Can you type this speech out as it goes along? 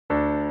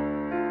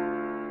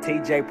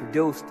TJ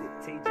produced it.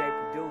 TJ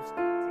produced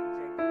it.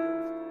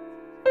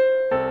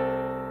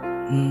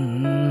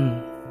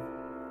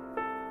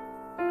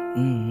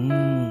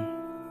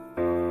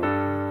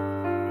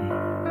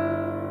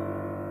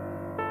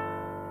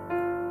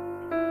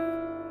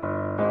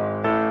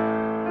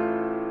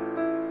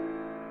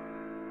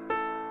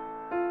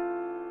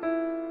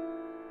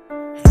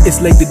 It's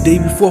like the day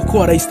before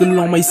court, I still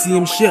on my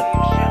CM shit.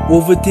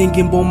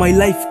 Overthinking about my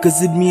life,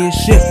 cause it mean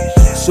shit.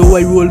 So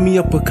I roll me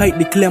up a kite,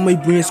 declare my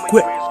brains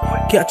quick.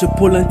 Catch a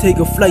pull and take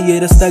a flight, yeah,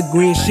 that's that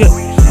green shit.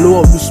 Blow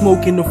up the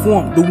smoke in the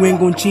form, the wind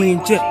gon'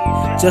 change it.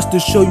 Just to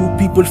show you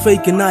people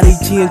faking, now they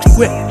change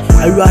quick.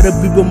 I rather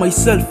be by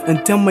myself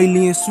and tell my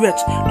lean switch.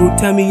 Don't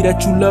tell me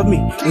that you love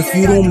me if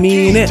you don't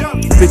mean it.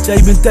 Bitch,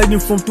 I been telling you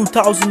from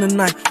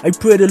 2009. I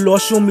pray the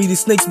Lord show me the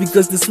snakes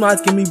because the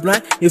smiles get me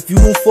blind. If you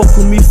don't fuck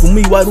with me for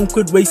me, why don't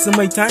quit wasting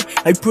my time?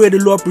 I pray the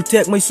Lord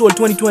protect my soul,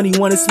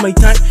 2021 is my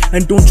time.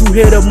 And don't you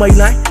hear up my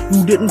line?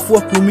 You didn't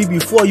fuck with me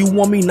before, you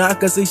want me now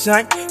cause I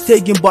shine.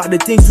 Taking back the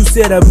things you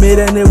said I made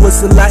and it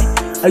was a lie.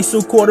 I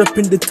so caught up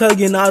in the tug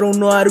and I don't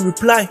know how to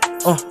reply.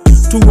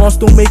 Two wrongs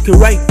don't make it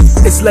right.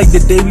 It's like the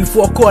day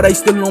before court, I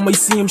still on my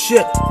CM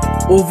shit.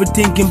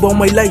 Overthinking about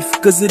my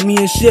life, cause it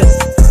mean shit.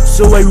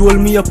 So I roll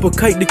me up a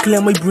kite,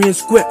 declare my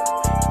brains quick.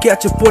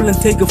 Catch a pull and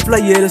take a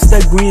flight, yeah, that's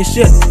that green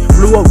shit.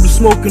 Blow up the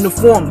smoke in the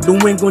form, the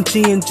wind gon'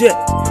 change it.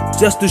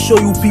 Just to show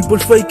you people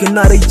faking,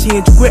 now they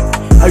change quick.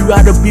 I'd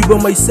rather be by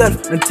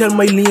myself and tell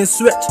my lean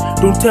switch.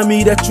 Don't tell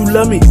me that you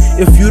love me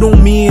if you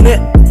don't mean it.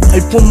 I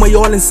put my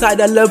all inside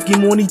that love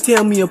game, only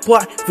tear me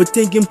apart. For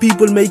thinking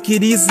people make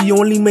it easy,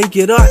 only make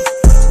it hard.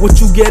 What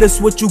you get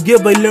is what you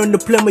give, I learned to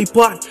play my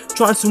part.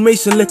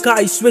 Transformation like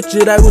I switch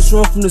it, I was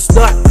wrong from the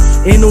start.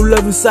 Ain't no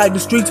love inside the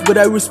streets, but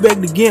I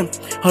respect the game.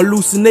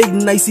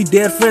 Hallucinating, I see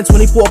dead friends when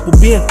they pop a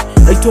bin.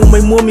 I told my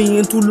mommy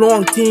in too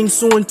long, things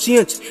so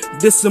unchanged.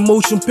 This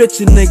emotion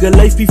picture, nigga,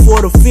 life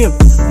before the film.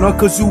 Not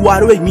cause you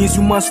wide awake means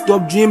you must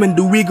stop dreaming.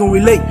 Do we gon'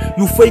 relate?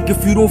 You fake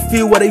if you don't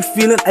feel what I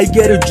feeling. I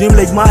get a gym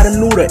like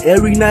Martin Luther.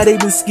 Every night I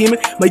been scheming.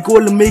 My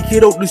goal to make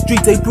it out the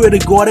streets. I pray to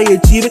God I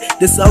achieve it.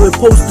 That's how it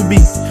supposed to be.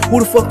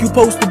 Who the fuck you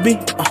supposed to be?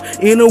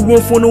 Ain't no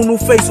room for no new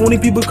face. Only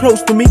people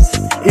close to me.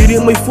 It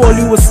ain't my fault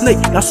you a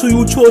snake. That's who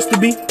you chose to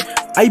be.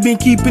 I been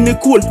keeping it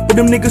cool, but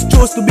them niggas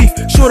chose to be.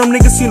 Show them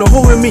niggas seen a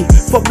hole in me.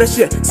 Fuck that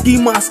shit.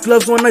 Ski mask,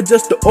 gloves on, not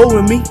just the O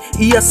in me.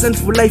 ESN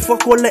for life,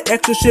 fuck all that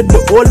extra shit,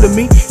 but all of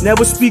me.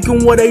 Never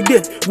speaking what I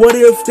did. What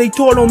if they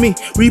told on me?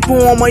 Reaper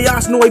on my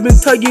ass, know I been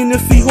tugging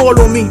if he hold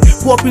on me.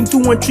 Popping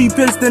 2 and 3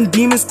 pills, then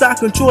demons start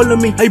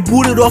controlling me. I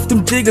booted off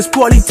them jiggers,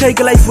 probably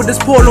take a life with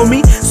this pole on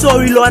me.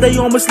 Sorry Lord, I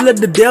almost let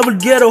the devil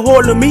get a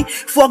hold of me.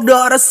 Fuck the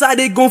other side,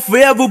 they gon'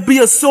 forever be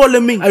a soul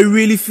in me. I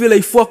really feel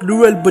like fuck the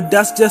world, but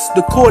that's just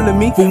the call of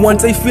me. For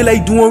once I feel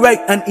like doing right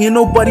and ain't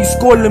nobody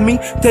scolding me.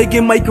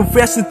 Taking my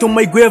confession to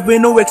my grave,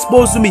 ain't no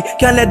exposing me.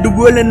 Can't let the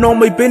world in all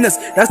my business,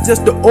 that's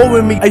just the O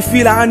in me. I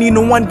feel I need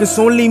no one cause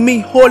only me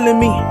holding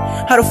me.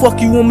 How the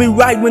fuck you want me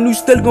right when you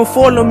still gon'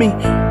 follow me?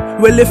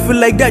 Well, if it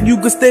like that, you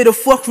can stay the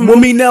fuck from me.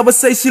 Mommy never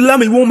say she love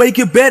me, won't make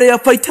it better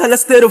if I tell her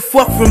stay the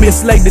fuck from me.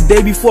 It's like the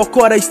day before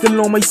court, I still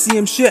on my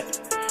CM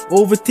shit.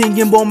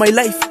 Overthinking about my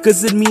life,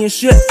 cause it mean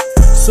shit.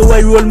 So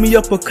I roll me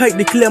up a kite,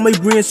 declare my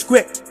brains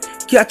quick.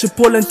 Catch a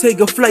pull and take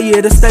a flight,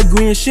 yeah, that's that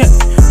green shit.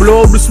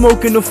 Blow up the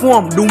smoke in the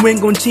form, the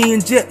wind gon'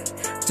 change it.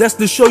 Just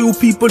to show you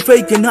people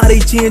faking, how they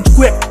change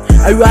quick.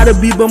 I'd rather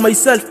be by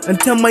myself and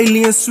tell my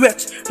lean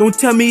switch. Don't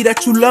tell me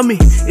that you love me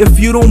if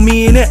you don't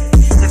mean it.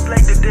 It's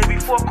like the day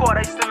before court,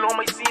 I still on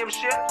my CM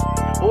shit.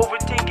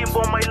 Overthinking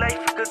about my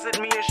life, cause it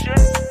mean shit.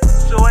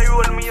 So I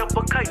roll me up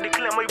a kite,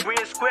 declare my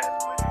brains quick.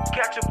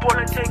 Catch a pull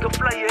and take a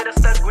flight, yeah,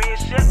 that's that green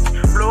shit.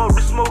 Blow up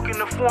the smoke in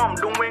the form,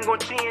 the wind gon'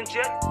 change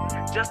it.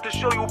 Just to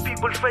show you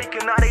people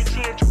faking, now they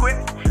change quick.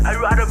 I'd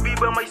rather be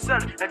by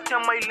myself and tell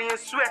my lean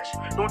switch.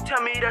 Don't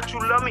tell me that you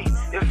love me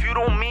if you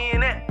don't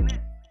mean it.